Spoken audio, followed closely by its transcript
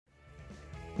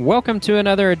Welcome to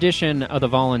another edition of the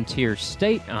Volunteer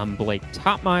State. I'm Blake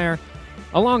Topmeyer,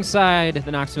 alongside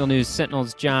the Knoxville News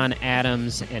Sentinel's John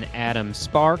Adams and Adam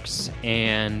Sparks.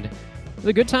 And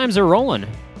the good times are rolling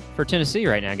for Tennessee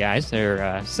right now, guys. They're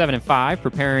 7-5,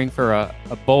 preparing for a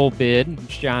bowl bid,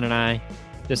 which John and I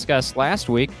discussed last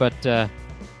week, but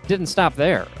didn't stop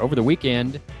there. Over the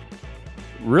weekend,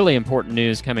 really important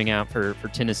news coming out for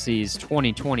Tennessee's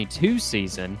 2022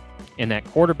 season, in that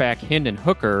quarterback Hendon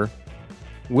Hooker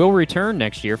will return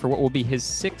next year for what will be his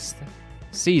 6th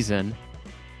season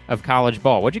of college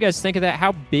ball. What do you guys think of that?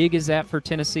 How big is that for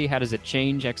Tennessee? How does it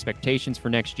change expectations for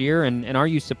next year? And are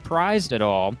you surprised at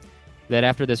all that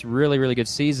after this really, really good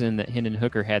season that Hendon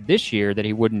Hooker had this year, that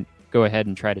he wouldn't go ahead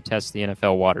and try to test the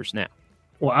NFL waters now?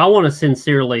 Well, I want to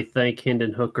sincerely thank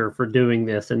Hendon Hooker for doing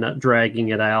this and not dragging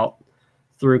it out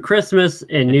through Christmas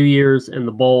and New Year's and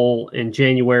the bowl in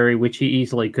January, which he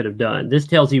easily could have done. This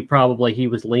tells you probably he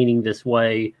was leaning this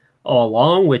way all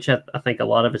along, which I think a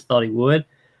lot of us thought he would.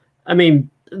 I mean,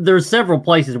 there's several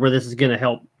places where this is going to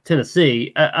help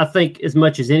Tennessee. I think as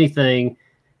much as anything,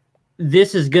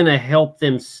 this is going to help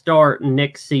them start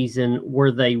next season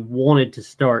where they wanted to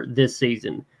start this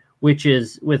season, which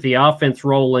is with the offense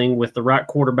rolling, with the right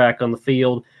quarterback on the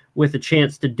field, with a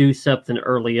chance to do something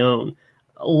early on.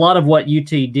 A lot of what UT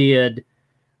did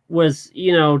was,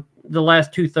 the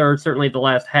last 2/3, certainly the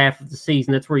last half of the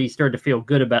season, that's where you start to feel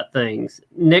good about things.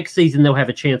 Next season, they'll have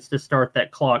a chance to start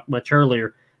that clock much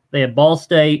earlier. They have Ball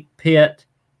State, Pitt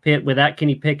without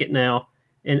Kenny Pickett now,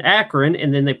 and Akron,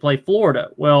 and then they play Florida.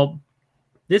 Well,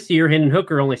 this year, Hendon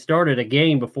Hooker only started a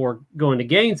game before going to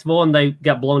Gainesville, and they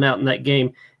got blown out in that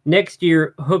game. Next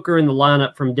year, Hooker in the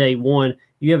lineup from day one.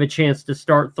 You have a chance to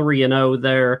start 3-0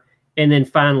 there, and then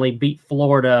finally beat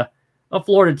Florida, a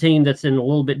Florida team that's in a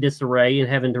little bit disarray and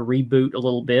having to reboot a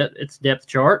little bit its depth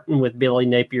chart, and with Billy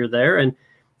Napier there. And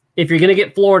if you're going to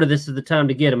get Florida, this is the time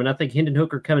to get him. And I think Hendon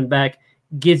Hooker coming back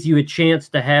gives you a chance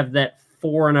to have that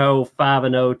 4-0,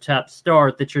 5-0 type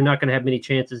start that you're not going to have many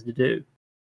chances to do.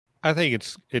 I think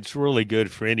it's really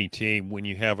good for any team when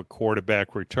you have a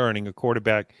quarterback returning, a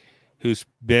quarterback who's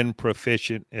been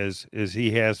proficient as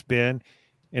he has been,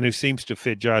 and who seems to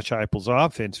fit Josh Heupel's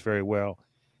offense very well.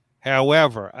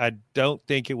 However, I don't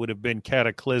think it would have been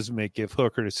cataclysmic if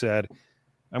Hooker had said,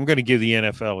 I'm going to give the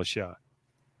NFL a shot,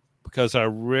 because I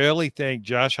really think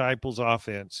Josh Heupel's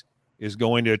offense is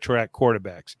going to attract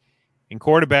quarterbacks. And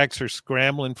quarterbacks are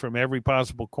scrambling from every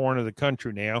possible corner of the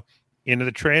country now into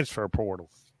the transfer portal.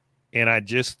 And I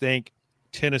just think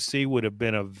Tennessee would have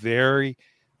been a very,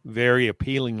 very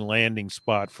appealing landing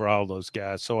spot for all those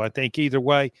guys. So I think either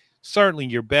way, certainly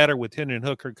you're better with Hendon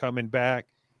Hooker coming back,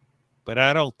 but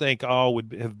I don't think all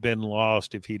would have been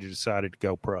lost if he decided to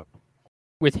go pro.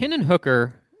 With Hendon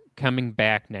Hooker coming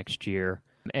back next year,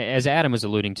 as Adam was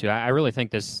alluding to, I really think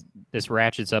this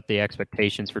ratchets up the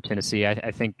expectations for Tennessee.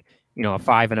 I think, a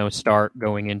 5-0 start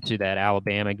going into that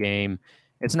Alabama game,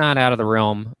 it's not out of the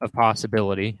realm of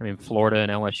possibility. I mean, Florida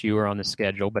and LSU are on the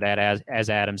schedule, but as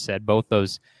Adam said, both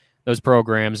those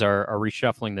programs are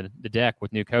reshuffling the deck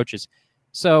with new coaches.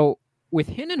 So with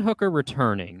Hendon Hooker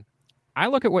returning, I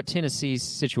look at what Tennessee's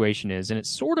situation is, and it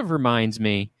sort of reminds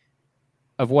me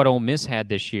of what Ole Miss had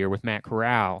this year with Matt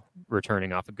Corral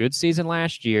returning off a good season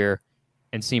last year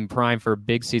and seemed primed for a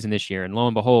big season this year. And lo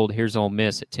and behold, here's Ole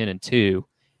Miss at 10-2,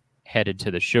 headed to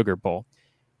the Sugar Bowl.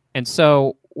 And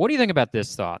so what do you think about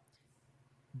this thought?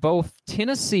 Both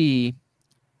Tennessee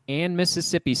and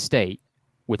Mississippi State,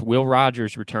 with Will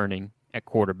Rogers returning at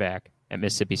quarterback at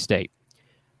Mississippi State,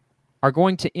 are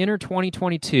going to enter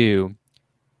 2022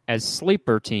 as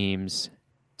sleeper teams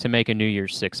to make a New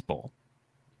Year's Six Bowl.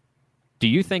 Do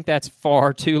you think that's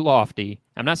far too lofty?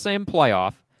 I'm not saying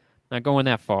playoff, not going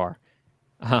that far.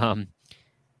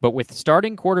 But with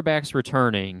starting quarterbacks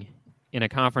returning in a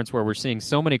conference where we're seeing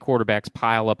so many quarterbacks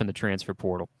pile up in the transfer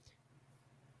portal,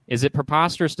 is it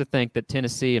preposterous to think that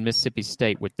Tennessee and Mississippi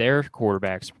State, with their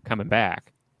quarterbacks coming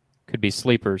back, could be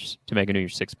sleepers to make a New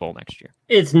Year's Six Bowl next year?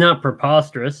 It's not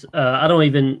preposterous. I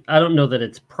don't know that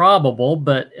it's probable,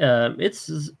 but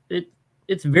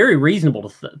it's very reasonable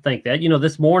to think that.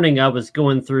 This morning I was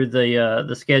going through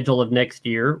the schedule of next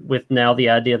year with now the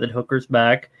idea that Hooker's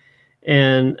back,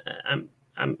 and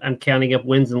I'm counting up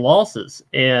wins and losses.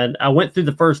 And I went through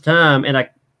the first time, and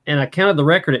I counted the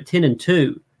record at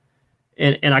 10-2.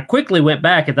 And I quickly went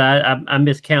back and I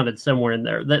miscounted somewhere in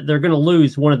there. That they're going to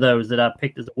lose one of those that I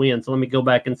picked as a win. So let me go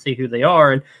back and see who they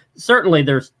are. And certainly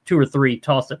there's 2 or 3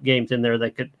 toss-up games in there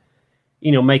that could,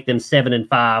 make them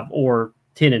 7-5 or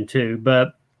 10-2.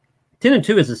 But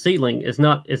 10-2 as a ceiling is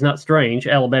not strange.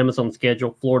 Alabama's on the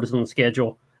schedule. Florida's on the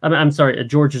schedule. I'm sorry,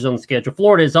 Georgia's on the schedule.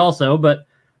 Florida is also, but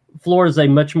Florida's a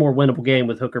much more winnable game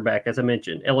with Hooker back, as I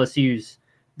mentioned.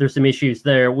 There's some issues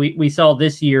there. We saw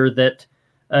this year that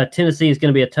Tennessee is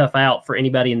going to be a tough out for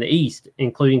anybody in the East,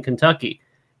 including Kentucky.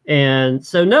 And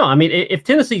so, no, I mean, if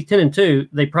Tennessee's 10-2,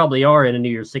 they probably are in a New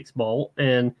Year's Six bowl.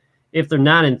 And if they're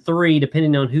 9-3,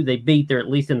 depending on who they beat, they're at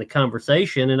least in the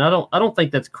conversation. And I don't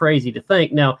think that's crazy to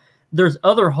think. Now, there's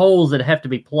other holes that have to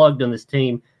be plugged on this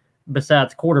team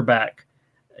besides quarterback.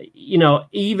 You know,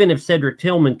 even if Cedric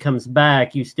Tillman comes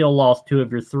back, you still lost 2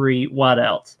 of your 3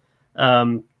 wideouts.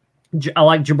 I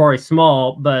like Jabari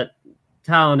Small, but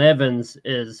Tylen Evans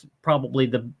is probably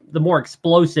the more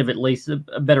explosive, at least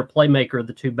a better playmaker of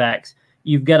the 2 backs.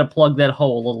 You've got to plug that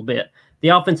hole a little bit. The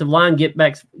offensive line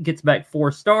gets back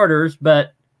 4 starters,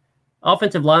 but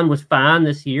offensive line was fine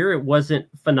this year. It wasn't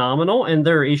phenomenal, and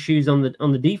there are issues on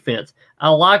the defense. I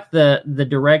like the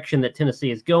direction that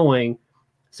Tennessee is going.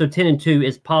 So 10-2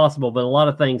 is possible, but a lot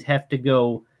of things have to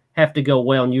go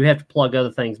well, and you have to plug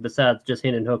other things besides just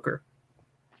Hendon Hooker.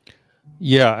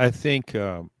 Yeah, I think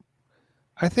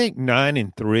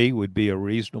 9-3 would be a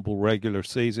reasonable regular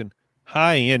season,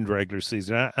 high-end regular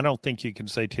season. I don't think you can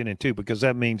say 10-2 because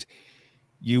that means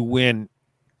you win.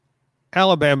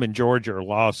 Alabama and Georgia are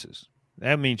losses.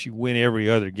 That means you win every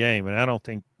other game, and I don't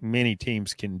think many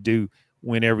teams can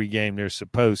win every game they're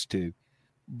supposed to.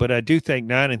 But I do think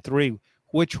 9-3,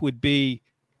 which would be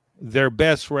their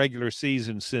best regular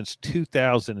season since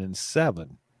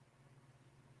 2007.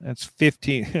 That's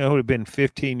 15. It would have been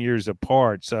 15 years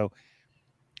apart. So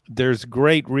there's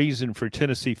great reason for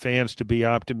Tennessee fans to be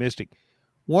optimistic.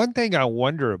 One thing I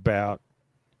wonder about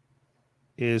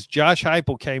is Josh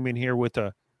Heupel came in here with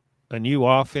a new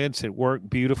offense. It worked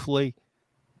beautifully.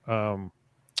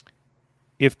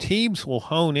 If teams will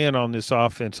hone in on this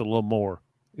offense a little more,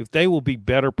 if they will be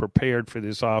better prepared for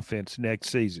this offense next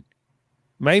season,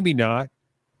 maybe not.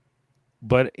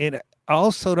 But I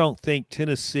also don't think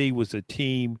Tennessee was a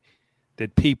team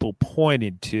that people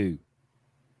pointed to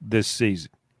this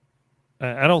season.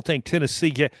 I don't think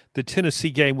the Tennessee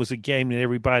game was a game that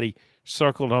everybody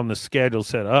circled on the schedule,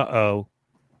 said, uh-oh,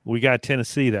 we got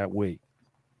Tennessee that week.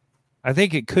 I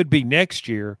think it could be next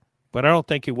year, but I don't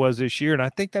think it was this year, and I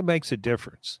think that makes a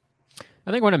difference.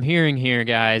 I think what I'm hearing here,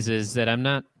 guys, is that I'm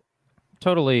not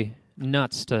totally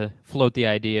nuts to float the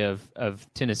idea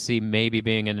of Tennessee maybe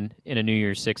being in a New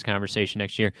Year's Six conversation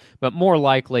next year, but more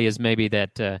likely is maybe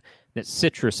that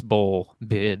Citrus Bowl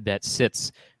bid that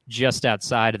sits just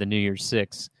outside of the New Year's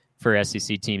Six for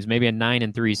SEC teams. Maybe a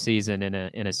 9-3 season in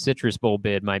a Citrus Bowl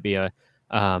bid might be a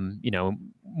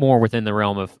more within the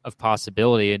realm of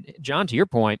possibility. And John, to your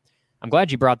point, I'm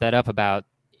glad you brought that up about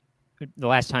the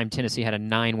last time Tennessee had a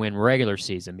 9-win regular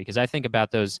season, because I think about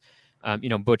those,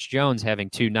 Butch Jones having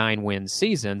 2 9-win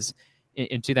seasons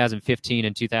in 2015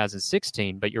 and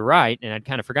 2016. But you're right, and I'd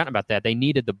kind of forgotten about that. They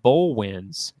needed the bowl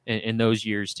wins in those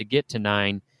years to get to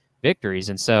 9 victories.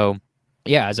 And so,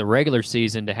 yeah, as a regular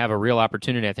season, to have a real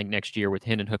opportunity, I think, next year with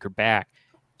Hendon Hooker back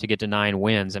to get to 9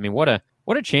 wins. I mean, what a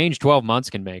change 12 months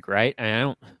can make, right? I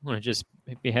don't want to just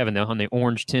be having on the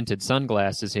orange-tinted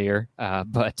sunglasses here,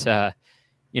 but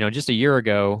just a year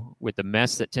ago with the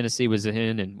mess that Tennessee was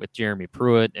in and with Jeremy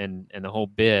Pruitt and the whole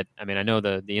bit, I mean, I know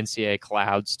the NCAA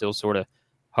cloud still sort of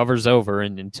hovers over,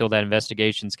 and until that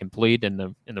investigation's complete and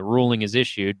the ruling is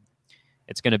issued,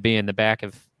 it's going to be in the back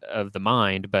of the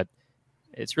mind. But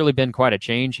it's really been quite a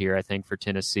change here, I think, for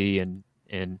Tennessee, and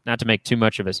not to make too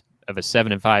much of a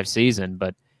 7-5 season,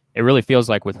 but it really feels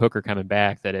like with Hooker coming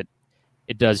back that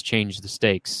it does change the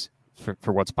stakes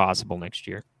for what's possible next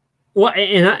year. Well,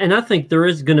 and I think there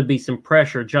is going to be some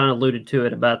pressure. John alluded to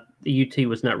it about the UT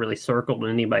was not really circled in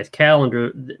anybody's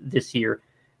calendar this year.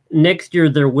 Next year,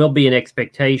 there will be an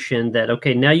expectation that,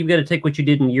 okay, now you've got to take what you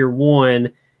did in year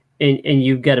one and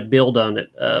you've got to build on it.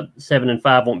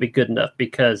 7-5 won't be good enough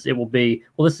because it will be,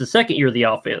 well, this is the second year of the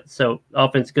offense, so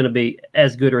offense is going to be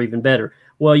as good or even better.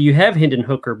 Well, you have Hendon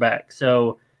Hooker back,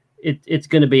 so it's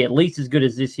going to be at least as good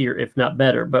as this year, if not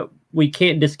better. But we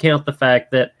can't discount the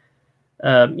fact that,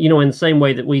 in the same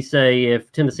way that we say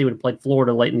if Tennessee would have played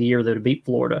Florida late in the year, they would have beat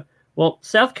Florida. Well,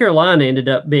 South Carolina ended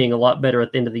up being a lot better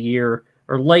at the end of the year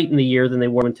or late in the year than they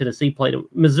were when Tennessee played them.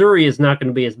 Missouri is not going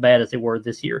to be as bad as they were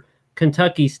this year.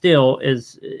 Kentucky still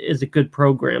is a good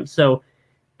program. So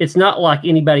it's not like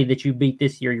anybody that you beat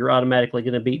this year, you're automatically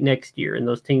going to beat next year, and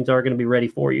those teams are going to be ready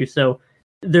for you. So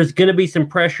there's going to be some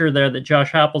pressure there that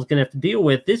Josh Heupel's going to have to deal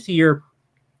with. This year,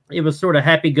 it was sort of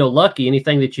happy-go-lucky.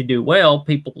 Anything that you do well,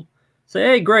 people say,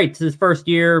 hey, great, it's his first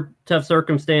year, tough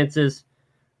circumstances.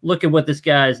 Look at what this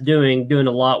guy is doing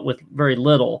a lot with very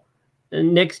little.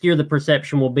 Next year, the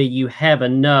perception will be you have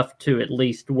enough to at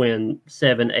least win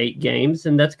 7-8 games,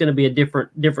 and that's going to be a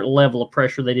different level of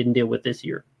pressure they didn't deal with this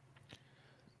year.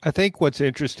 I think what's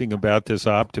interesting about this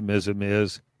optimism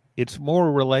is it's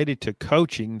more related to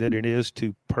coaching than it is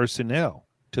to personnel,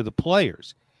 to the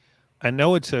players. I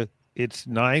know it's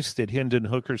nice that Hendon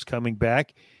Hooker's coming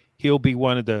back. He'll be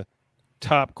one of the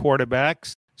top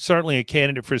quarterbacks, certainly a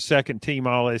candidate for second team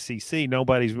All-SEC.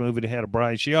 Nobody's moving ahead of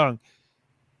Bryce Young.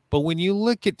 But when you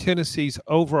look at Tennessee's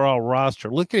overall roster,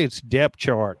 look at its depth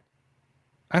chart,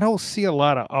 I don't see a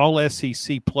lot of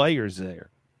All-SEC players there.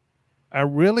 I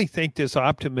really think this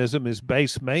optimism is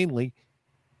based mainly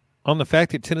on the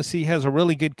fact that Tennessee has a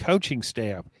really good coaching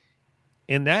staff.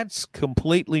 And that's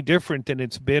completely different than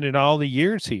it's been in all the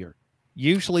years here.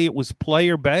 Usually it was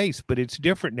player-based, but it's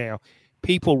different now.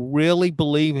 People really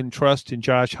believe and trust in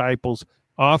Josh Heupel's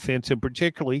offense, and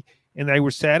particularly, and they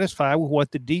were satisfied with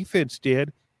what the defense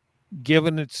did,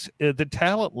 given its the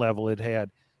talent level it had.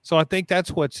 So I think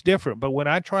that's what's different. But when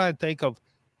I try and think of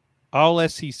all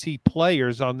SEC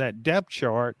players on that depth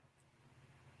chart,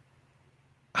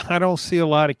 I don't see a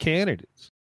lot of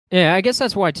candidates. Yeah, I guess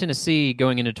that's why Tennessee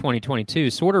going into 2022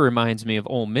 sort of reminds me of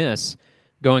Ole Miss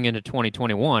going into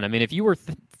 2021. I mean, if you were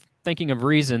thinking of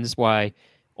reasons why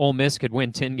Ole Miss could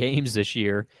win 10 games this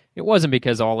year, it wasn't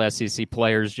because all SEC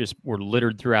players just were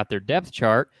littered throughout their depth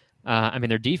chart. I mean,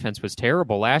 their defense was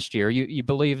terrible last year. You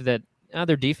believe that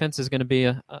their defense is going to be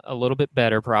a little bit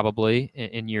better probably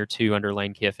in year two under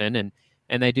Lane Kiffin,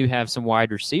 and they do have some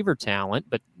wide receiver talent,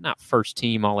 but not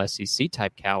first-team All-SEC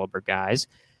type caliber guys.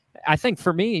 I think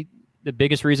for me, the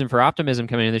biggest reason for optimism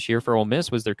coming in this year for Ole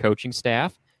Miss was their coaching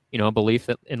staff, a belief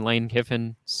that in Lane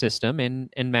Kiffin's system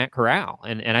and Matt Corral.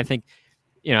 And I think,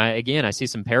 again, I see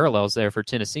some parallels there for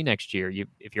Tennessee next year.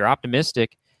 If you're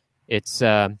optimistic, it's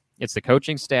the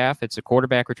coaching staff, it's a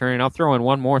quarterback return. And I'll throw in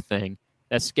one more thing,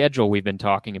 that schedule we've been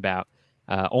talking about.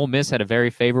 Ole Miss had a very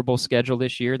favorable schedule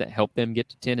this year that helped them get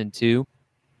to 10-2.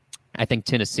 I think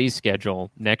Tennessee's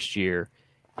schedule next year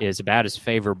is about as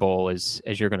favorable as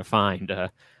you're going to find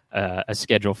a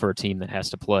schedule for a team that has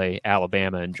to play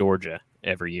Alabama and Georgia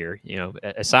every year.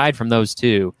 Aside from those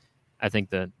two, I think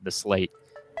the slate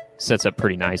sets up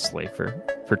pretty nicely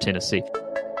for Tennessee.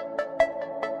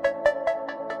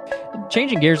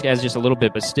 Changing gears, guys, just a little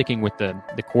bit, but sticking with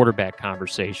the quarterback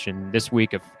conversation. This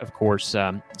week, of course,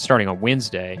 starting on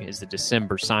Wednesday, is the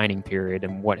December signing period,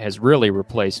 and what has really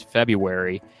replaced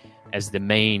February as the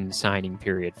main signing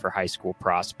period for high school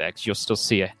prospects. You'll still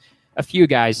see a few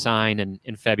guys sign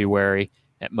in February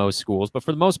at most schools, but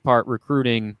for the most part,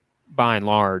 recruiting, by and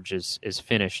large, is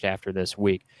finished after this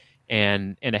week.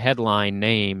 And a headline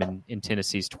name in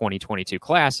Tennessee's 2022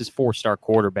 class is four-star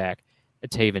quarterback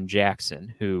Taven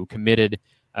Jackson, who committed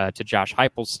to Josh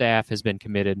Heupel's staff, has been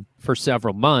committed for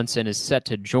several months, and is set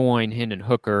to join Hendon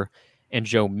Hooker and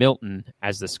Joe Milton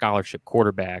as the scholarship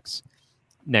quarterbacks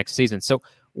next season. So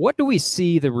what do we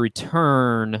see the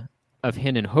return of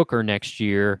Hendon Hooker next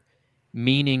year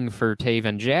meaning for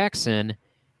Taven Jackson?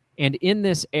 And in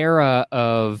this era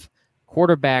of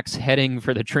quarterbacks heading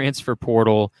for the transfer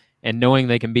portal and knowing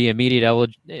they can be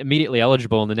immediately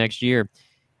eligible in the next year,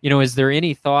 is there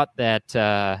any thought that,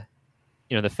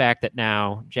 the fact that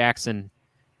now Jackson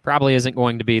probably isn't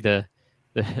going to be the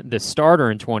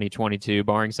starter in 2022,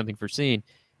 barring something foreseen,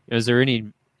 does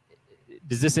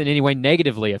this in any way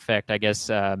negatively affect, I guess,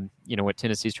 what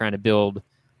Tennessee's trying to build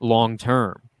long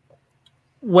term?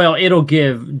 Well, it'll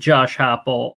give Josh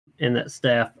Heupel and that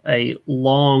staff a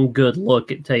long, good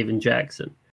look at Taven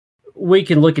Jackson. We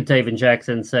can look at Taven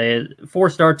Jackson and say,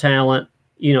 four-star talent,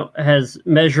 has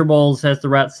measurables, has the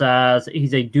right size.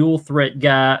 He's a dual threat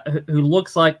guy who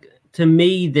looks like, to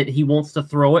me, that he wants to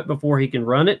throw it before he can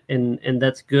run it, and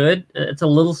that's good. It's a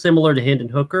little similar to Hendon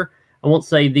Hooker. I won't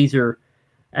say these are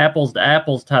apples to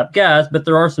apples type guys, but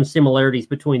there are some similarities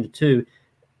between the two.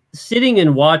 Sitting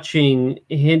and watching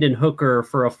Hendon Hooker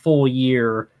for a full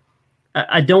year,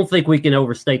 I don't think we can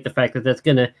overstate the fact that that's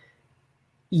going to,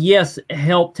 yes,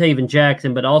 help Taven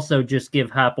Jackson, but also just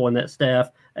give Heupel and that staff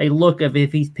a look of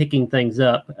if he's picking things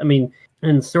up. I mean,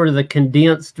 in sort of the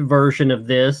condensed version of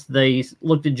this, they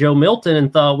looked at Joe Milton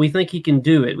and thought, we think he can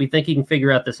do it. We think he can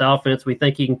figure out this offense. We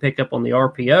think he can pick up on the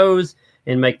RPOs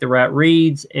and make the right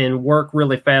reads and work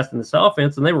really fast in this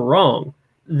offense. And they were wrong.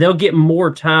 They'll get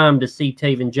more time to see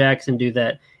Taven Jackson do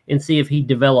that and see if he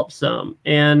develops some.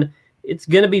 And it's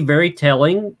going to be very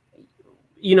telling,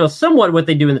 somewhat what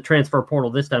they do in the transfer portal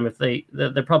this time. If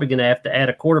they're probably going to have to add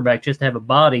a quarterback just to have a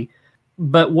body.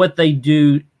 But what they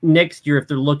do next year, if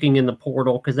they're looking in the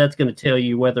portal, because that's going to tell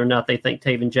you whether or not they think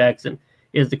Taven Jackson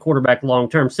is the quarterback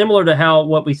long-term. Similar to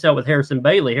what we saw with Harrison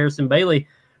Bailey. Harrison Bailey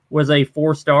was a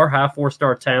high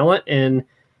four-star talent, and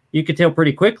you could tell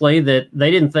pretty quickly that they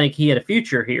didn't think he had a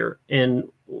future here. And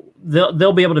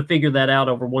they'll be able to figure that out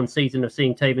over one season of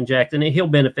seeing Taven Jackson, and he'll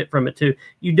benefit from it too.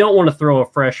 You don't want to throw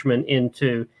a freshman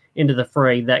into the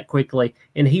fray that quickly,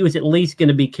 and he was at least going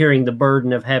to be carrying the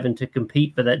burden of having to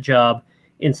compete for that job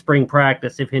in spring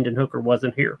practice if Hendon Hooker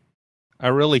wasn't here. I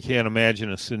really can't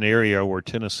imagine a scenario where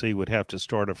Tennessee would have to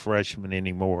start a freshman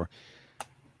anymore.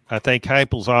 I think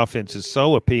Heupel's offense is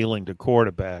so appealing to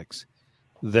quarterbacks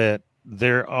that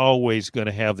they're always going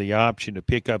to have the option to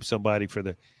pick up somebody for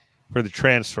the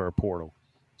transfer portal.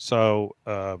 So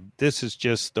this is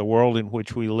just the world in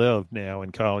which we live now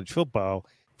in college football.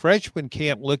 Freshmen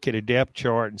can't look at a depth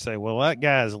chart and say, well, that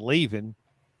guy's leaving.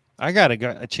 I got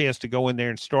a chance to go in there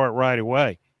and start right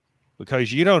away,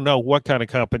 because you don't know what kind of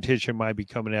competition might be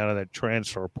coming out of that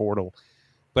transfer portal.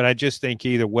 But I just think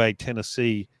either way,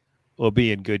 Tennessee will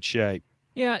be in good shape.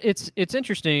 Yeah, it's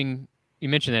interesting you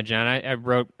mentioned that, John. I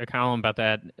wrote a column about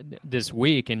that this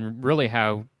week, and really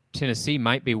how Tennessee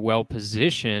might be well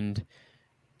positioned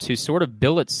to sort of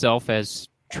bill itself as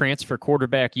transfer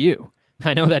quarterback U.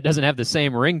 I know that doesn't have the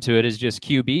same ring to it as just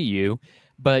QBU,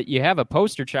 but you have a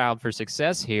poster child for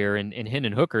success here in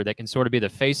Hendon Hooker that can sort of be the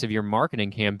face of your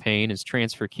marketing campaign as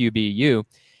transfer QBU.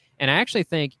 And I actually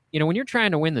think, when you're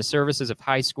trying to win the services of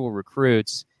high school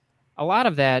recruits, a lot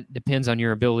of that depends on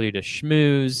your ability to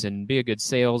schmooze and be a good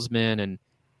salesman and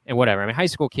whatever. I mean, high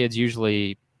school kids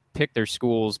usually pick their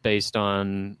schools based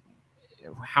on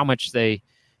how much they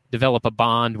develop a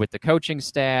bond with the coaching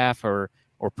staff or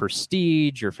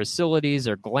prestige or facilities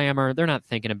or glamour. They're not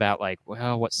thinking about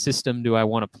what system do I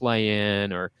want to play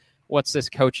in, or what's this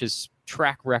coach's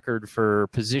track record for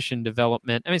position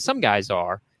development. I mean, some guys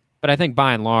are, but I think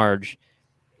by and large,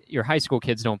 your high school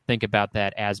kids don't think about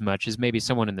that as much as maybe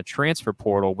someone in the transfer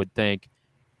portal would think,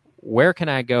 where can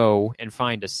I go and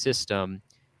find a system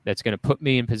that's going to put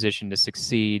me in position to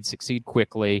succeed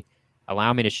quickly,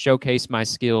 allow me to showcase my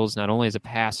skills not only as a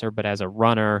passer but as a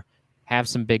runner, have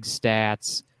some big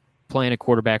stats, play in a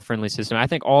quarterback-friendly system. I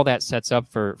think all that sets up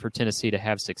for Tennessee to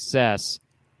have success,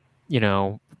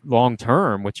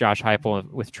 long-term with Josh Heupel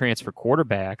with transfer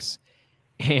quarterbacks.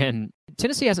 And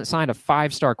Tennessee hasn't signed a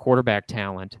 5-star quarterback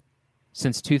talent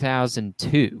since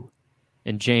 2002,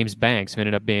 and James Banks, who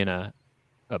ended up being a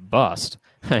bust.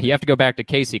 You have to go back to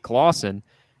Casey Clausen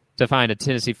to find a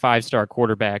Tennessee 5-star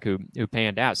quarterback who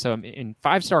panned out. So, in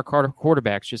 5-star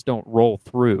quarterbacks just don't roll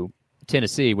through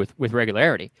Tennessee with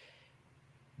regularity.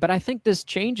 But I think this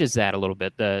changes that a little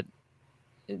bit.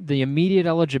 The immediate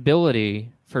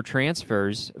eligibility for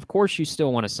transfers, of course you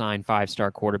still want to sign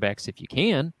 5-star quarterbacks if you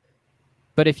can.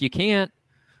 But if you can't,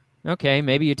 okay,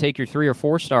 maybe you take your 3 or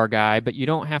 4-star guy, but you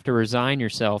don't have to resign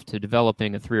yourself to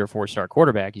developing a 3 or 4-star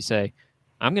quarterback. You say,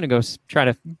 I'm going to go try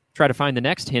to find the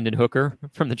next Hendon Hooker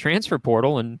from the transfer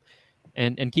portal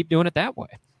and keep doing it that way.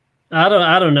 I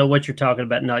don't know what you're talking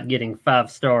about not getting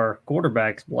 5-star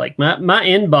quarterbacks, Blake. My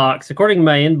inbox, according to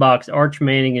my inbox, Arch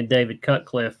Manning and David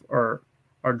Cutcliffe are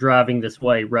driving this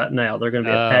way right now. They're going to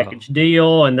be a package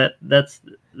deal, and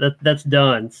that's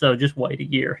done. So just wait a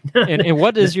year. and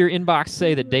what does your inbox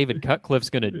say that David Cutcliffe's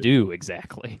going to do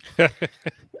exactly?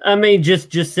 I mean,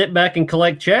 just sit back and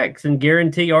collect checks and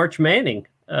guarantee Arch Manning.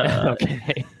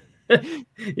 Okay.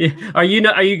 Are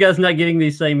you guys not getting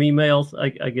these same emails?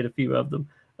 I get a few of them.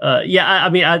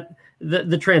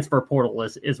 The transfer portal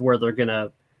is where they're going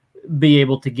to be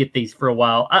able to get these for a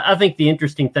while. I think the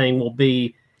interesting thing will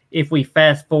be if we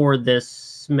fast forward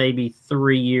this maybe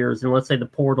 3 years and let's say the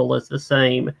portal is the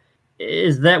same,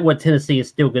 is that what Tennessee is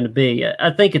still going to be?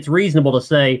 I think it's reasonable to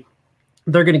say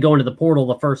they're going to go into the portal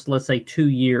the first, let's say, 2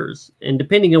 years. And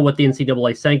depending on what the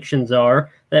NCAA sanctions are,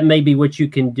 that may be what you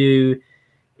can do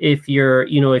if your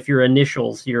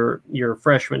initials, your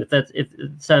freshman, if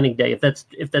signing day, if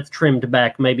that's trimmed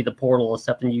back, maybe the portal is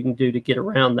something you can do to get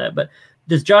around that. But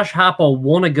does Josh Heupel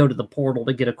want to go to the portal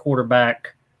to get a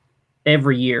quarterback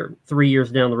every year, 3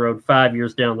 years down the road, 5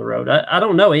 years down the road? I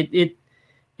don't know.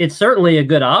 It's certainly a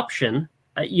good option.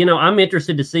 I'm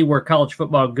interested to see where college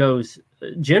football goes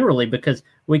generally, because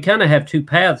we kind of have two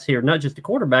paths here, not just a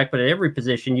quarterback, but at every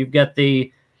position. You've got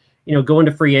the, go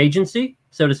into free agency,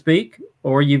 so to speak,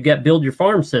 or you've got build your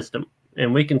farm system.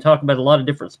 And we can talk about a lot of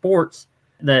different sports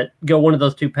that go one of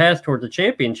those two paths towards the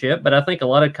championship. But I think a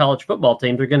lot of college football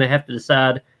teams are going to have to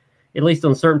decide, at least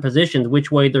on certain positions,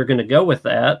 which way they're going to go with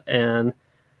that. And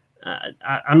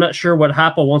I'm not sure what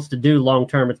Heupel wants to do long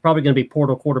term. It's probably going to be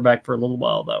portal quarterback for a little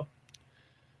while, though.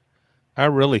 I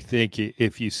really think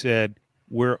if you said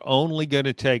we're only going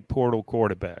to take portal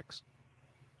quarterbacks,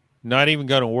 not even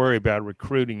going to worry about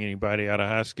recruiting anybody out of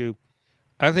high school,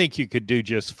 I think you could do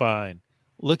just fine.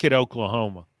 Look at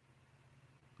Oklahoma.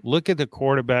 Look at the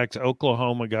quarterbacks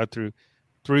Oklahoma got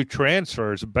through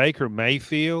transfers. Baker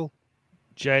Mayfield,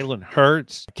 Jalen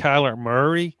Hurts, Kyler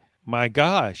Murray. My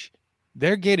gosh,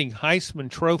 they're getting Heisman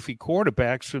Trophy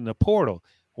quarterbacks from the portal.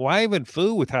 Why even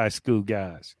fool with high school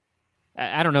guys?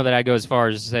 I don't know that I go as far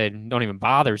as to say don't even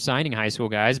bother signing high school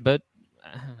guys, but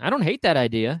I don't hate that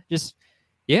idea. Just,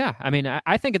 yeah, I mean,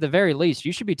 I think at the very least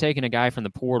you should be taking a guy from the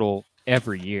portal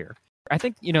every year. I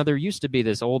think, there used to be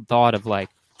this old thought of like,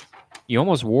 you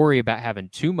almost worry about having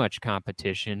too much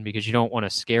competition because you don't want to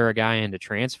scare a guy into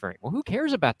transferring. Well, who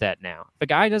cares about that now? If a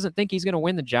guy doesn't think he's going to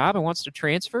win the job and wants to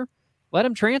transfer, let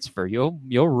him transfer. You'll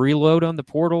reload on the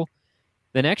portal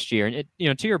the next year.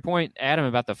 And to your point, Adam,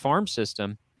 about the farm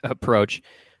system approach,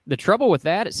 the trouble with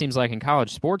that, it seems like in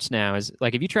college sports now, is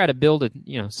like if you try to build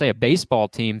say a baseball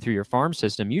team through your farm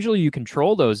system, usually you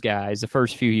control those guys the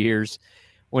first few years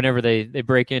whenever they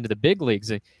break into the big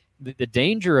leagues. The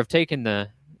danger of taking the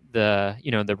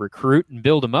recruit and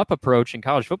build them up approach in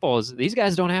college football is these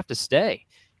guys don't have to stay.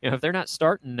 If they're not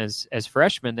starting as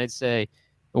freshmen, they'd say,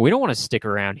 well, we don't want to stick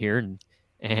around here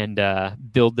and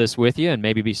build this with you and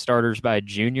maybe be starters by our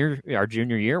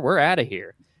junior year. We're out of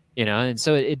here, And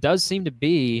so it does seem to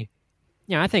be,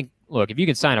 I think, look, if you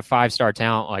can sign a 5-star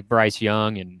talent like Bryce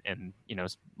Young and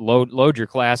load your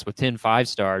class with 10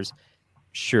 5-stars,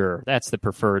 sure, that's the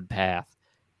preferred path.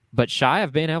 But shy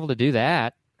of being able to do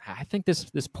that, I think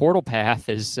this portal path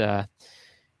is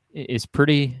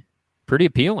pretty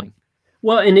appealing.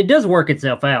 Well, and it does work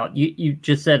itself out. You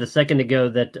just said a second ago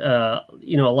that a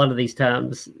lot of these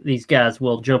times these guys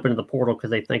will jump into the portal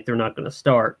because they think they're not going to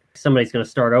start. Somebody's going to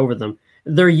start over them.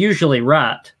 They're usually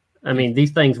right. I mean,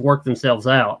 these things work themselves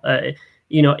out.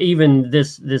 Even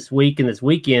this week and this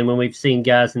weekend when we've seen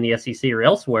guys in the SEC or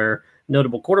elsewhere,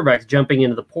 notable quarterbacks jumping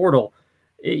into the portal,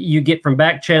 you get from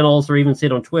back channels or even see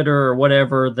it on Twitter or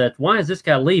whatever that why is this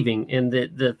guy leaving? And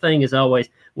the thing is always,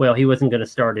 well, he wasn't going to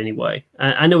start anyway.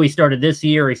 I know he started this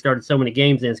year. He started so many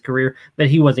games in his career, but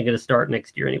he wasn't going to start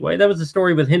next year anyway. That was the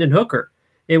story with Hendon Hooker.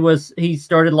 He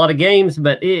started a lot of games,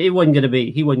 but he wasn't going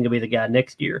to be the guy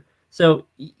next year. So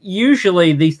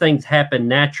usually these things happen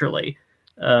naturally.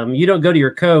 You don't go to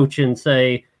your coach and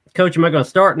say, Coach, am I going to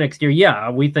start next year?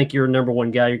 Yeah, we think you're number one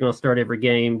guy. You're going to start every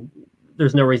game.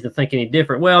 There's no reason to think any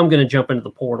different. Well, I'm going to jump into the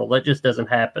portal. That just doesn't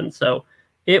happen. So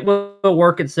it will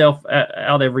work itself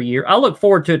out every year. I look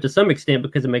forward to it to some extent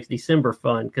because it makes December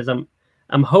fun, because I'm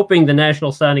hoping the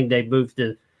National Signing Day moves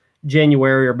to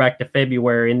January or back to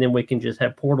February, and then we can just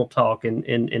have portal talk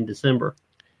in December.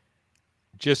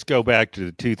 Just go back to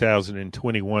the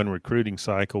 2021 recruiting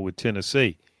cycle with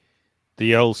Tennessee.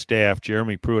 The old staff,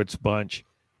 Jeremy Pruitt's bunch.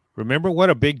 Remember what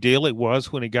a big deal it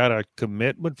was when he got a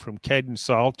commitment from Caden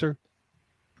Salter,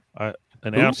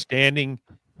 an outstanding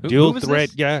dual threat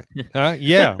guy.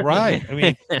 Yeah, right. I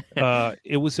mean,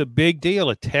 it was a big deal.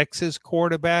 A Texas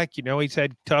quarterback. He's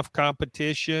had tough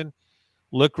competition,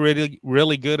 looked really,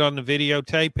 really good on the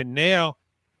videotape, and now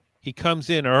he comes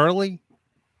in early.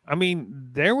 I mean,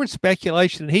 there was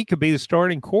speculation that he could be the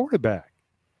starting quarterback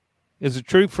as a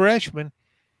true freshman.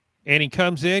 And he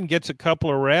comes in, gets a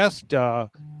couple of rests,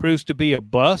 proves to be a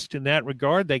bust in that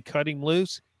regard. They cut him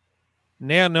loose.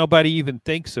 Now nobody even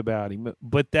thinks about him.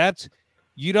 But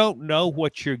you don't know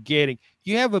what you're getting.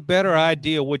 You have a better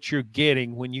idea what you're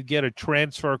getting when you get a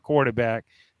transfer quarterback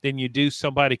than you do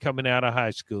somebody coming out of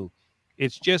high school.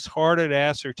 It's just harder to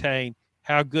ascertain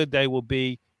how good they will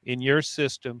be in your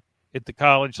system at the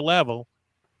college level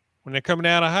when they're coming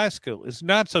out of high school. It's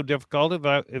not so difficult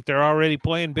if they're already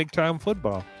playing big-time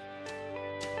football.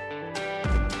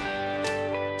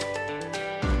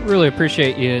 Really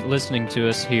appreciate you listening to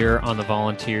us here on the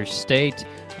Volunteer State.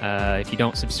 If you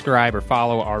don't subscribe or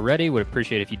follow already, would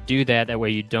appreciate if you do that. That way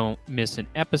you don't miss an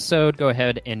episode. Go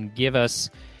ahead and give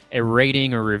us a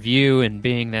rating or review. And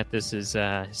being that this is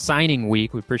signing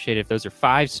week, we appreciate if those are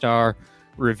 5-star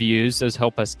reviews. Those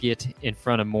help us get in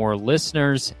front of more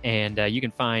listeners. And you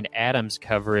can find Adam's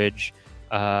coverage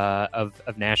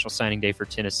of National Signing Day for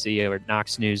Tennessee over at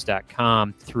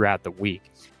knoxnews.com throughout the week.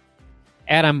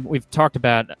 Adam, we've talked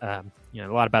about a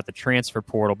lot about the transfer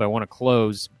portal, but I want to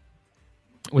close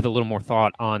with a little more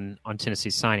thought on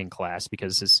Tennessee's signing class,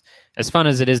 because as fun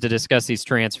as it is to discuss these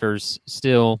transfers,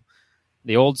 still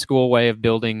the old school way of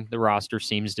building the roster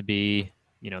seems to be,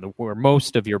 where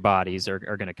most of your bodies are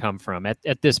going to come from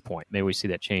at this point. Maybe we see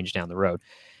that change down the road.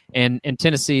 And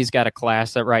Tennessee's got a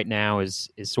class that right now is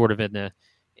sort of in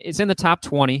the top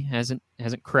 20, hasn't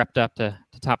crept up to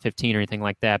top 15 or anything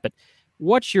like that, but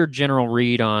what's your general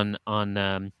read on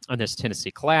this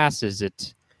Tennessee class? Is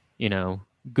it,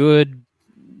 good,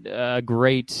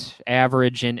 great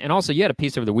average. And also you had a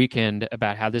piece over the weekend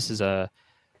about how this is a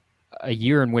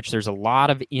year in which there's a lot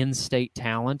of in-state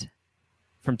talent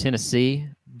from Tennessee,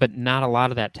 but not a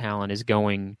lot of that talent is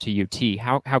going to UT.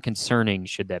 How concerning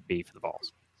should that be for the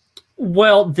Vols?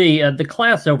 Well, the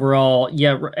class overall,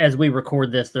 yeah, as we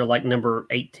record this, they're like number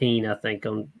 18, I think,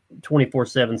 on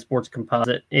 24/7 Sports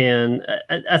Composite. And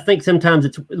I think sometimes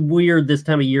it's weird this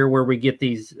time of year where we get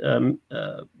these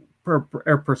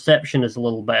our perception is a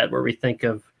little bad, where we think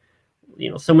of,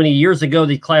 so many years ago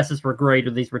these classes were great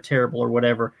or these were terrible or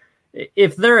whatever.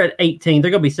 If they're at 18, they're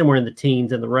going to be somewhere in the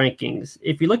teens in the rankings.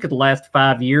 If you look at the last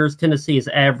 5 years, Tennessee has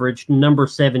averaged number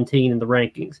 17 in the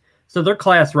rankings. So their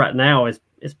class right now is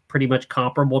pretty much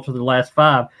comparable to the last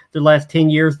 5. The last 10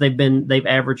 years, they've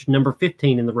averaged number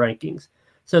 15 in the rankings.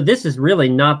 So this is really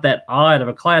not that odd of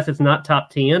a class. It's not top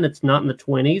 10. It's not in the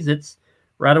 20s. It's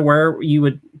right where you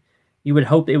would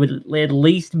hope it would at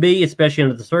least be, especially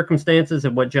under the circumstances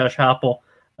of what Josh Heupel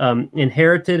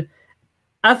inherited.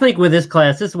 I think with this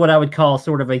class, this is what I would call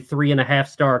sort of a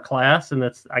 3.5-star class, and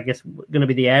that's, I guess, going to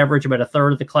be the average. About a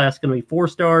third of the class is going to be 4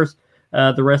 stars.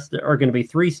 The rest are going to be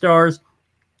 3 stars.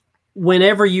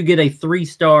 Whenever you get a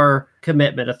 3-star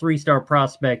commitment, a 3-star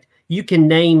prospect, you can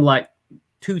name like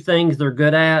 2 things they're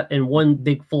good at and 1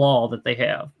 big flaw that they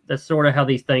have. That's sort of how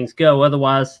these things go.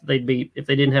 Otherwise, they'd be, if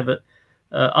they didn't have a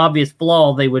obvious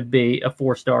flaw, they would be a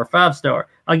 4-star, 5-star.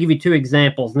 I'll give you 2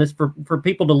 examples, and this for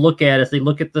people to look at as they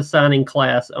look at the signing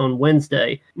class on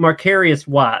Wednesday. Marcarius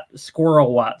White,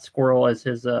 Squirrel is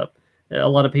his, a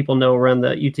lot of people know around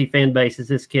the UT fan base is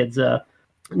this kid's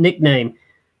nickname.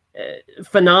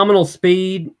 Phenomenal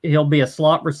speed. He'll be a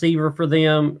slot receiver for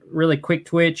them. Really quick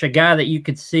twitch. A guy that you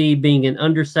could see being an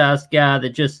undersized guy that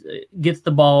just gets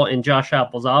the ball in Josh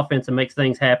Heupel's offense and makes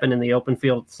things happen in the open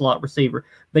field slot receiver.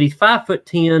 But he's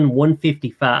 5'10",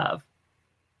 155.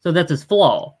 So that's his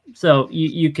flaw. So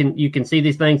you can see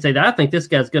these things, say that I think this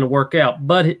guy's going to work out,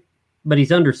 but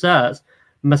he's undersized.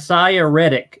 Messiah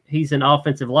Reddick. He's an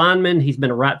offensive lineman. He's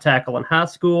been a right tackle in high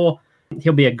school.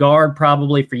 He'll be a guard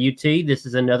probably for UT. This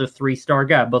is another 3-star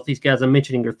guy. Both these guys I'm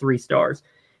mentioning are 3 stars.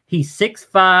 He's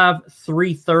 6'5",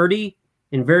 330,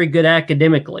 and very good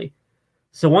academically.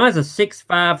 So why is a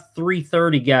 6'5",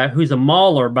 330 guy, who's a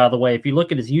mauler, by the way, if you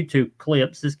look at his YouTube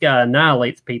clips, this guy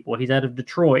annihilates people. He's out of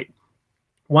Detroit.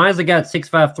 Why is a guy at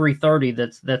 6'5", 330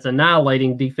 that's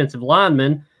annihilating defensive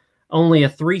linemen only a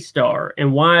 3-star?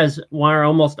 And why are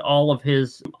almost all of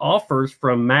his offers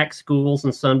from MAC schools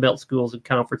and Sunbelt schools and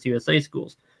Conference USA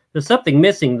schools? There's something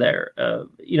missing there.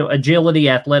 Agility,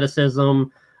 athleticism,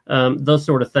 those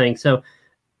sort of things. So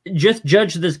just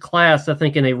judge this class, I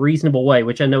think, in a reasonable way,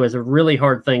 which I know is a really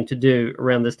hard thing to do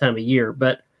around this time of year.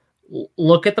 But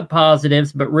look at the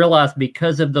positives, but realize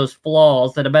because of those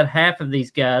flaws that about half of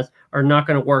these guys are not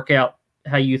going to work out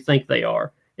how you think they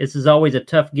are. This is always a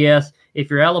tough guess. If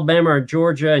you're Alabama or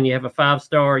Georgia and you have a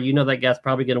 5-star, you know that guy's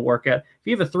probably going to work out. If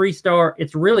you have a 3-star,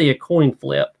 it's really a coin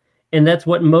flip, and that's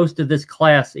what most of this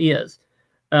class is.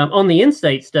 On the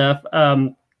in-state stuff,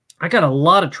 I got a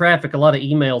lot of traffic, a lot of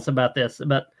emails about this,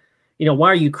 about why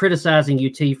are you criticizing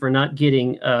UT for not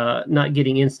getting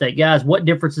in-state guys? What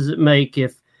difference does it make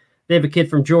if they have a kid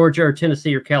from Georgia or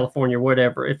Tennessee or California or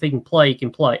whatever? If he can play, he can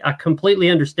play. I completely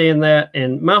understand that.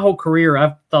 And my whole career,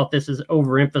 I've thought this is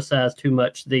overemphasized too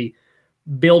much. The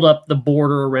build up the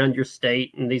border around your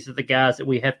state, and these are the guys that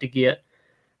we have to get.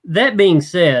 That being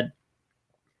said,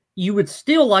 you would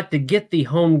still like to get the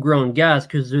homegrown guys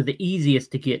because they're the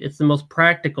easiest to get. It's the most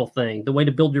practical thing. The way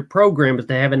to build your program is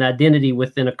to have an identity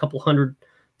within a couple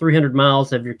 300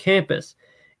 miles of your campus.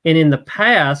 And in the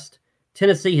past,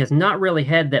 Tennessee has not really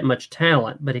had that much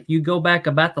talent, but if you go back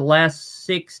about the last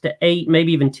 6 to 8,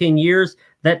 maybe even 10 years,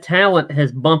 that talent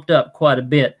has bumped up quite a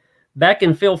bit. Back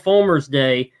in Phil Fulmer's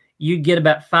day, you'd get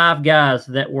about 5 guys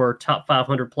that were top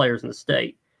 500 players in the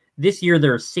state. This year,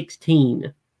 there are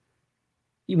 16.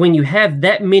 When you have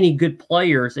that many good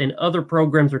players and other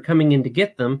programs are coming in to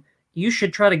get them, you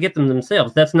should try to get them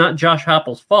themselves. That's not Josh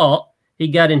Heupel's fault. He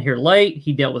got in here late.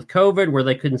 He dealt with COVID where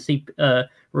they couldn't see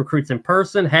recruits in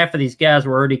person. Half of these guys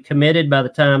were already committed by the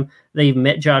time they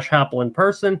met Josh Heupel in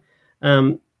person.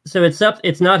 So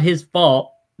it's not his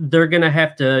fault. They're going to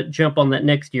have to jump on that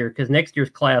next year because next year's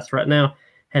class right now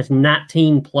has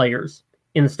 19 players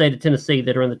in the state of Tennessee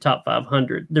that are in the top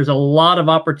 500. There's a lot of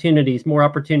opportunities, more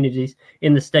opportunities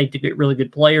in the state to get really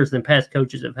good players than past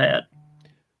coaches have had.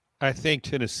 I think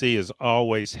Tennessee has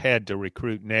always had to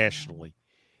recruit nationally.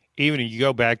 Even if you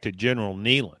go back to General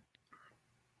Neyland,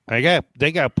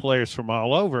 they got players from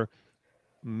all over,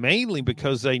 mainly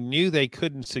because they knew they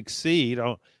couldn't succeed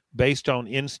based on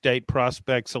in-state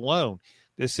prospects alone.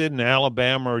 This isn't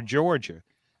Alabama or Georgia.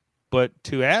 But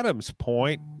to Adam's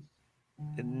point,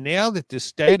 now that the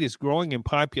state is growing in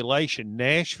population,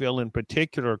 Nashville in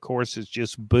particular, of course, is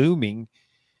just booming.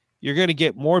 You're going to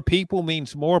get more people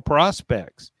means more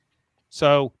prospects.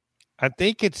 So I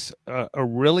think it's a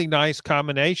really nice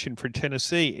combination for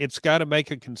Tennessee. It's got to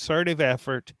make a concerted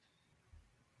effort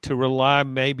to rely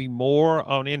maybe more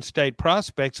on in-state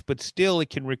prospects, but still it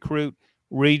can recruit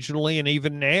regionally and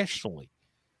even nationally.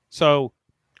 So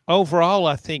overall,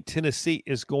 I think Tennessee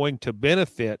is going to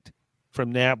benefit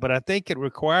from that, but I think it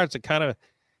requires a kind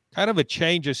of a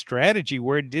change of strategy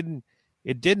where it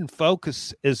didn't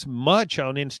focus as much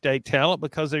on in-state talent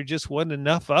because there just wasn't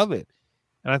enough of it.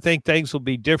 And I think things will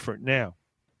be different now.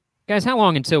 Guys, how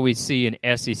long until we see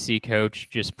an SEC coach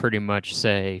just pretty much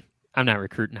say, I'm not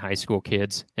recruiting high school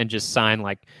kids, and just sign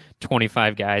like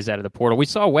 25 guys out of the portal? We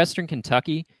saw Western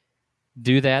Kentucky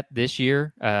do that this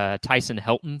year. Tyson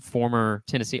Helton, former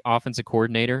Tennessee offensive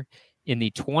coordinator, in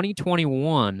the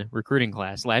 2021 recruiting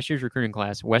class, last year's recruiting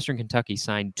class, Western Kentucky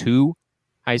signed 2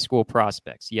 high school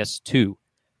prospects. Yes, 2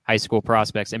 high school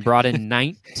prospects, and brought in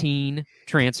 19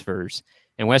 transfers.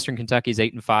 And Western Kentucky's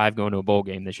 8-5 going to a bowl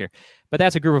game this year. But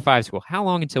that's a group of 5 school. How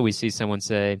long until we see someone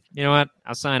say, you know what,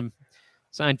 I'll sign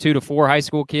 2 to 4 high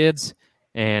school kids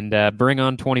and bring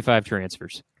on 25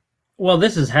 transfers? Well,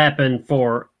 this has happened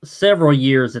for several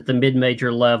years at the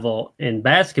mid-major level in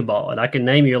basketball, and I can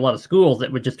name you a lot of schools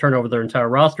that would just turn over their entire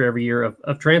roster every year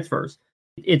of transfers.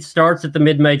 It starts at the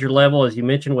mid-major level, as you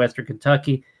mentioned, Western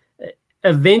Kentucky.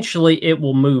 Eventually, it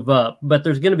will move up, but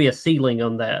there's going to be a ceiling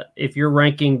on that. If you're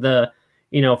ranking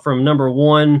from number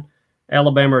 1,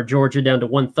 Alabama or Georgia, down to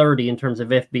 130 in terms of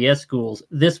FBS schools,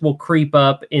 this will creep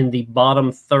up in the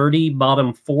bottom 30,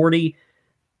 bottom 40.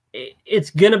 It's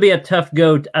going to be a tough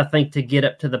go, I think, to get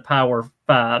up to the Power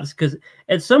Fives, because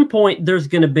at some point there's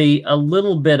going to be a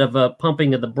little bit of a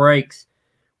pumping of the brakes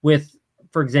with,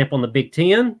 for example, in the Big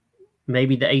Ten,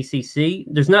 maybe the ACC.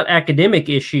 There's not academic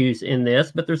issues in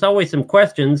this, but there's always some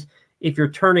questions if you're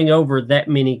turning over that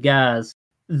many guys.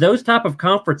 Those type of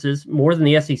conferences, more than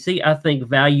the SEC, I think,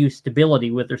 value stability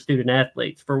with their student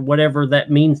athletes for whatever that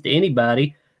means to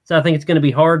anybody. So I think it's going to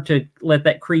be hard to let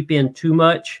that creep in too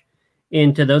much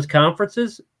into those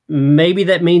conferences. Maybe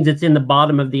that means it's in the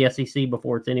bottom of the SEC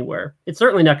before it's anywhere. It's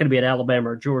certainly not going to be at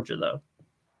Alabama or Georgia, though.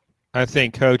 I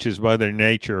think coaches by their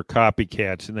nature are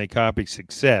copycats, and they copy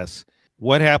success.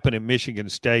 What happened in Michigan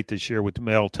State this year with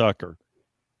Mel Tucker,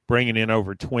 bringing in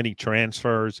over 20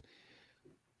 transfers,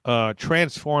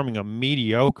 transforming a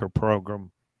mediocre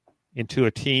program into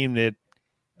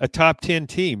a top 10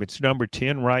 team. It's number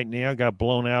 10 right now, got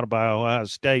blown out by Ohio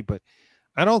State, but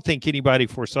I don't think anybody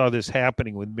foresaw this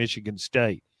happening with Michigan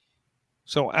State.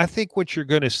 So I think what you're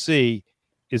going to see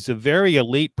is the very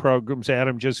elite programs.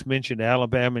 Adam just mentioned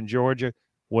Alabama and Georgia.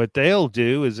 What they'll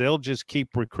do is they'll just keep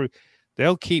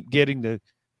they'll keep getting the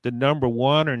number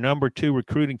 1 or number 2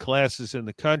 recruiting classes in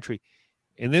the country.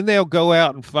 And then they'll go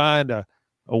out and find a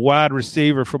wide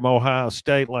receiver from Ohio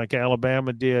State like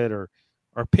Alabama did, or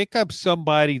pick up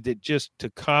somebody that just to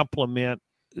complement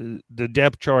the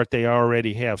depth chart they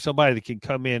already have, somebody that can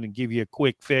come in and give you a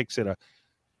quick fix at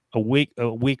a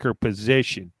weaker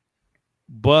position.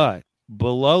 But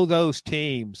below those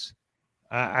teams,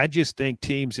 I just think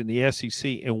teams in the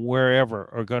SEC and wherever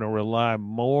are going to rely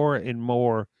more and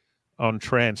more on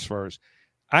transfers.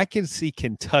 I can see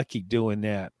Kentucky doing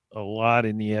that a lot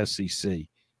in the SEC.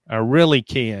 I really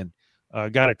can.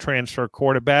 Got a transfer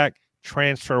quarterback,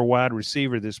 transfer wide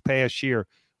receiver this past year,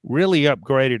 really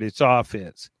upgraded its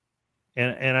offense.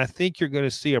 And I think you're going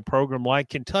to see a program like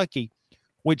Kentucky,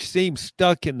 which seems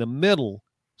stuck in the middle,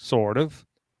 sort of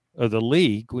the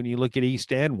league when you look at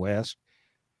East and West,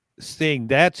 seeing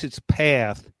that's its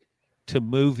path to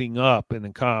moving up in the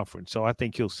conference. So I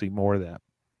think you'll see more of that.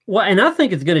 Well, and I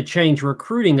think it's going to change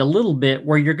recruiting a little bit,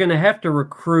 where you're going to have to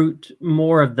recruit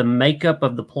more of the makeup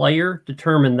of the player,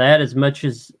 determine that as much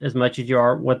as you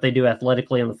are what they do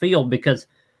athletically on the field. Because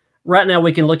right now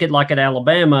we can look at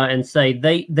Alabama and say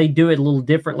they do it a little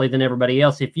differently than everybody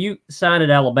else. If you sign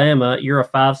at Alabama, you're a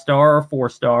 5-star or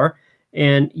 4-star,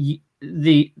 and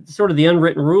the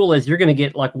unwritten rule is you're going to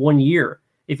get like 1 year.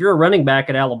 If you're a running back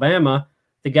at Alabama,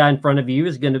 the guy in front of you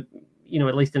is going to,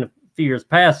 at least in a few years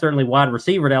past, certainly wide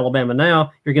receiver at Alabama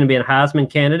now, you're going to be a Heisman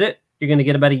candidate. You're going to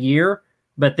get about a year,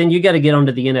 but then you got to get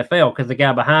onto the NFL because the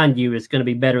guy behind you is going to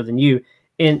be better than you.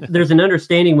 And there's an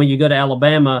understanding when you go to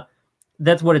Alabama,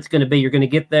 that's what it's going to be. You're going to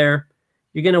get there.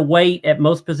 You're going to wait at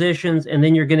most positions, and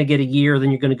then you're going to get a year. Then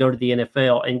you're going to go to the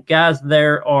NFL. And guys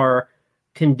there are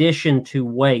conditioned to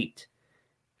wait.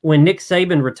 When Nick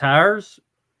Saban retires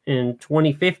in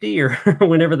 2050 or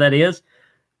whenever that is,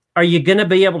 are you going to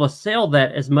be able to sell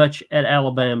that as much at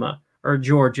Alabama or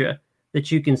Georgia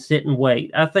that you can sit and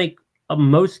wait? I think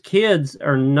most kids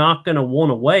are not going to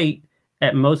want to wait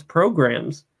at most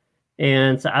programs.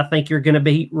 And so I think you're going to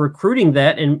be recruiting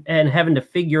that and having to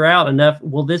figure out enough,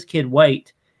 will this kid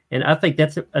wait? And I think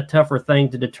that's a tougher thing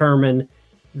to determine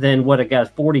than what a guy's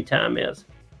 40 time is.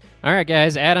 All right,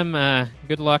 guys. Adam,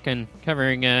 good luck in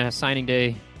covering signing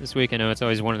day this week. I know it's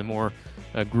always one of the more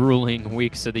grueling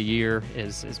weeks of the year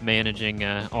is managing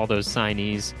all those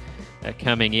signees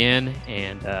coming in,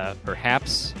 and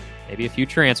perhaps maybe a few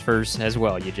transfers as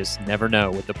well. You just never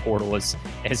know with the portal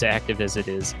as active as it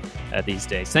is these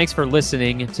days. Thanks for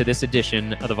listening to this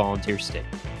edition of the Volunteer State.